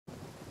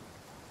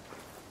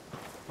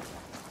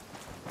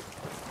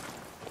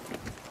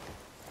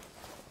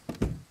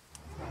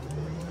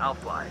I'll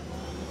fly.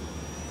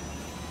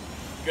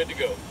 Good to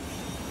go.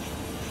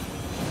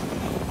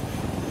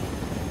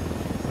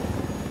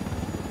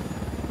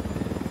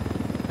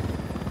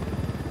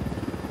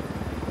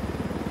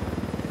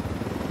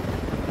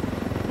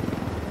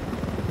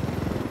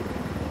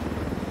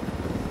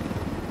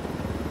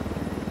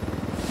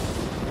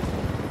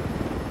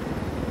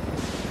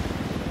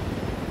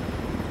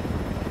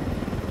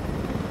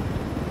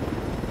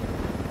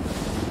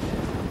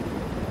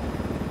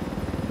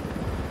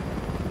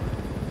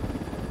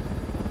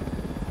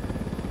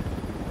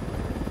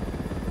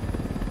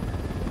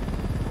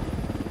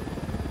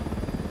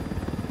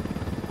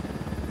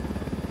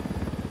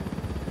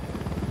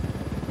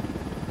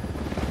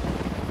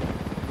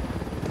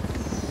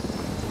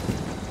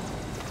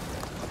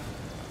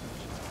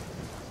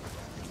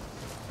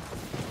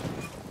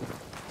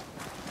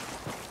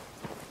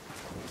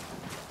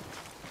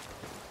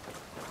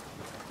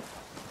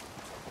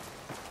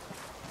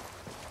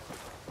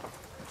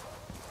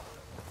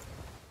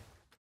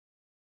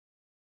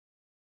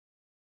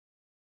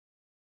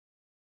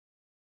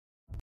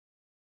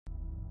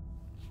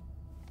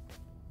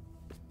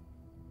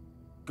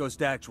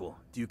 Ghost Actual,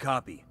 do you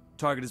copy?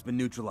 Target has been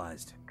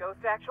neutralized. Ghost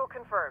Actual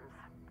confirms.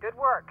 Good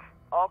work.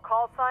 All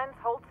call signs,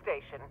 hold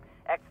station.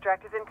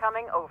 Extract is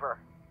incoming, over.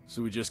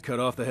 So we just cut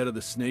off the head of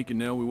the snake and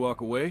now we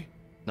walk away?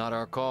 Not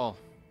our call.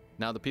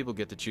 Now the people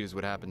get to choose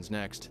what happens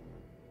next.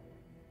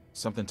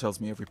 Something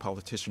tells me every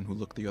politician who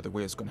looked the other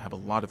way is going to have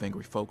a lot of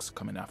angry folks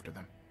coming after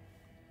them.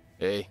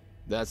 Hey,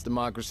 that's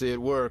democracy at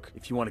work.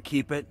 If you want to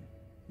keep it,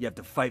 you have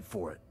to fight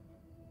for it.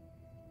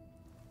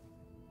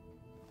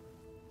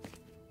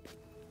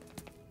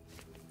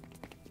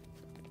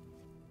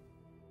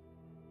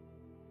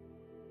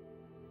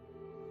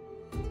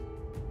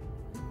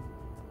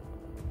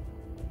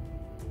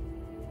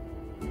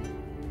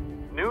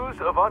 News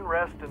of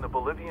unrest in the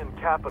Bolivian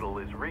capital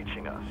is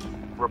reaching us.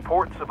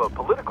 Reports of a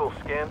political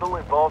scandal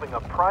involving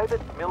a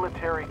private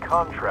military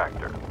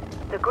contractor.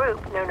 The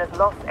group, known as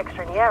Los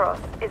Extrañeros,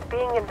 is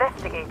being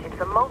investigated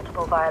for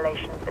multiple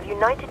violations of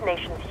United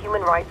Nations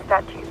human rights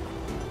statutes.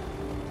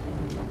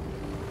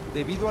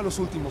 Debido a los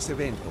últimos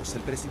eventos,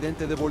 el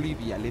presidente de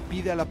Bolivia le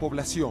pide a la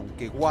población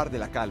que guarde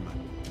la calma.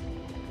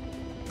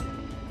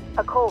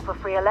 A call for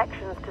free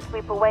elections to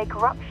sweep away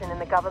corruption in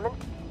the government.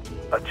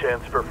 A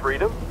chance for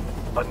freedom?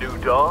 A new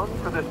dawn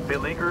for this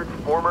beleaguered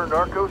former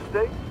narco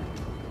state?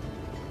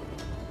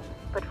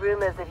 But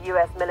rumors of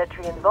U.S.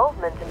 military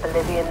involvement in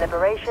Bolivian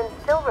liberation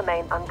still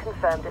remain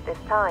unconfirmed at this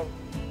time.